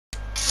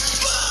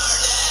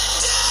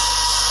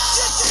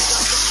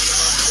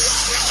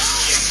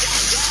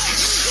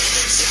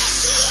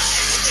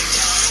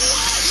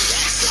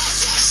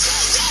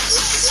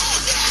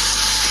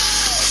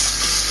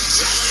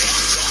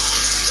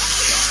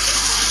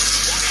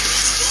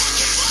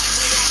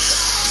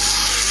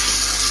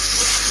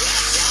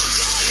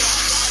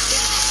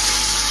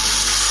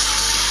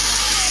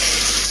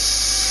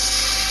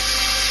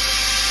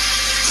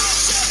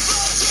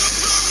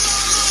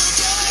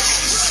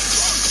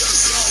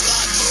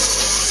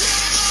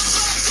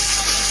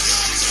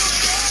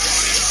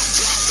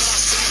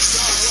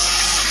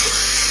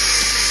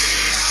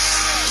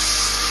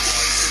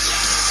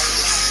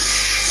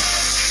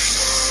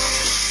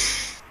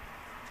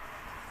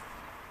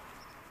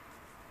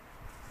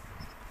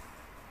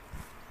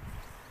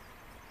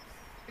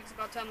it's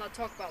about time that I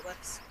talk about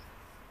this.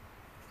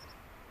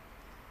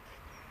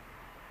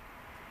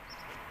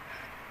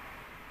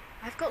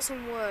 I've got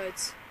some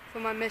words for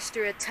my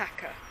mystery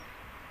attacker.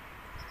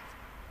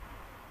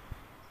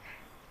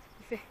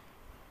 You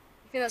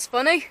think that's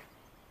funny?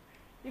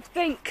 You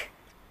think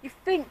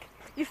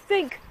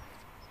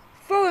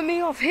throwing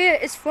me off here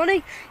is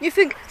funny? You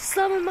think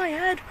slamming my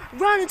head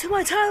right into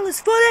my tail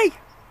is funny?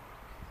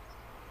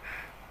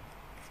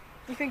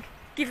 You think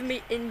giving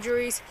me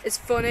injuries is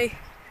funny?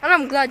 And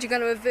I'm glad you're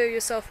going to reveal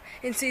yourself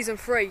in season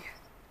 3.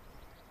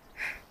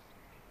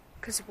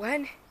 Because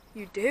when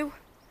you do,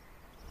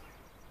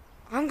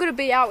 I'm going to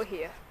be out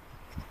here.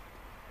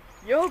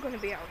 You're going to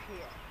be out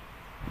here.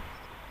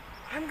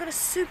 I'm going to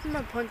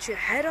Superman punch your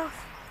head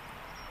off.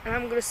 And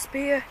I'm going to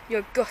spear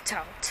your gut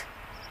out.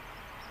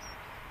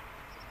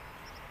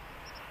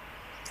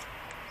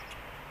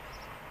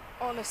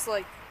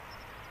 Honestly.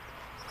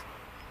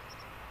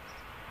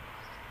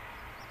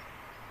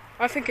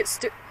 I think it's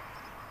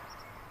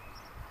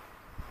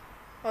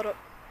Hold up.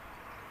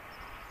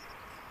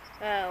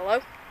 Hello?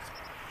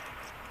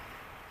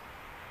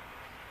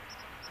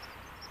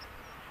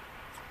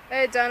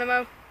 Hey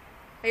Dynamo.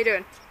 How you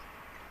doing?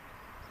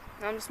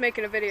 I'm just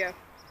making a video.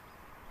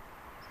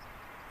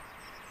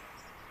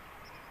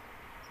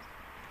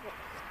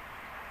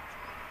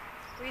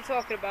 What are you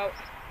talking about?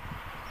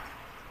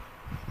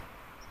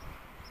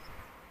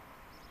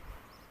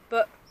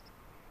 But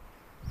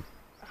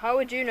how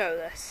would you know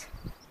this?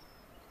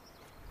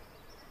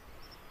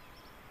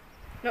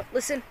 No,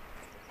 listen.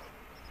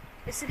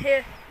 Listen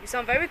here. You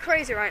sound very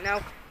crazy right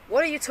now.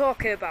 What are you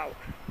talking about?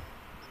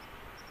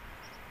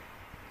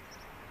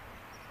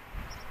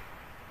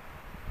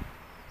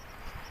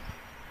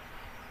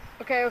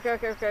 Okay.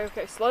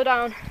 Slow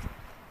down.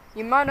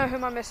 You might know who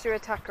my mystery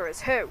attacker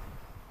is. Who?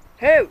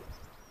 Who?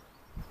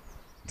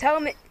 Tell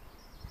me.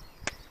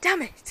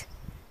 Damn it!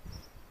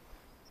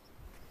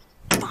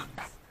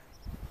 Fuck!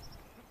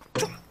 For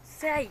God's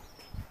sake!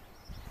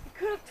 You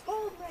could have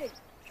told me!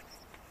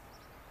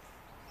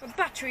 My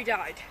battery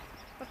died.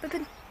 My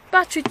flipping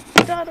battery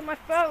died on my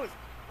phone.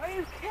 Are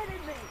you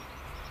kidding me?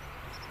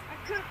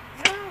 I could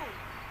have known.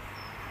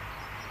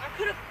 I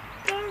could have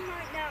gone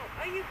right now.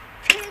 Are you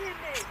kidding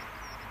me?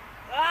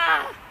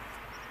 Ah!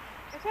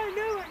 If I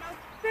knew it now,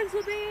 things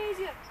would be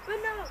easier. But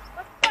no,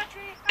 my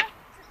battery has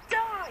to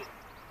die.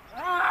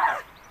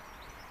 Ah!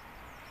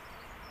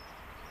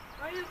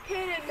 Are you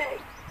kidding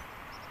me?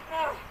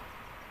 No.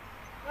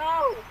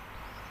 No.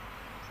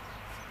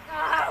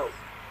 No.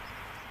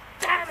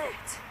 Damn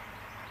it!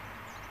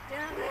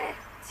 Damn it!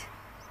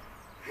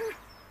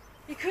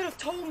 You could have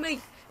told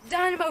me!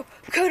 Dynamo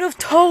could have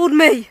told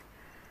me!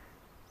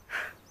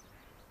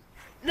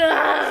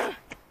 No!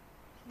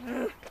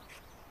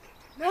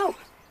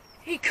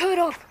 He could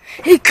have!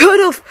 He could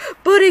have!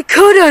 But he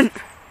couldn't!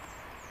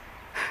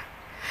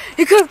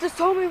 He could have just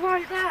told me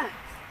right there!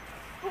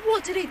 But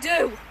what did he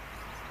do?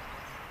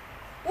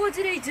 What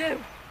did he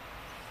do?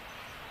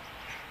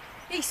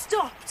 He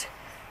stopped!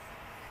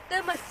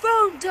 Then my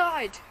phone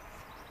died!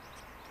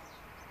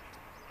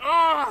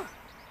 Ah!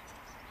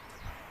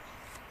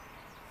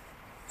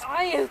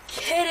 Are you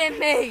kidding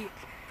me?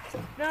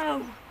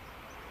 No.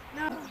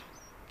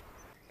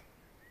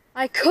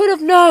 I could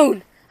have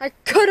known. I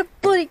could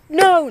have bloody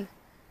known.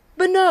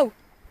 But no.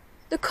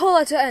 The call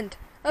had to end.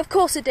 Of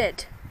course it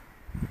did.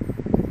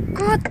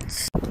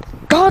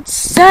 God's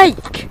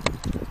sake.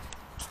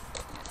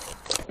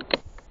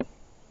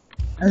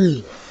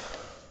 Hey.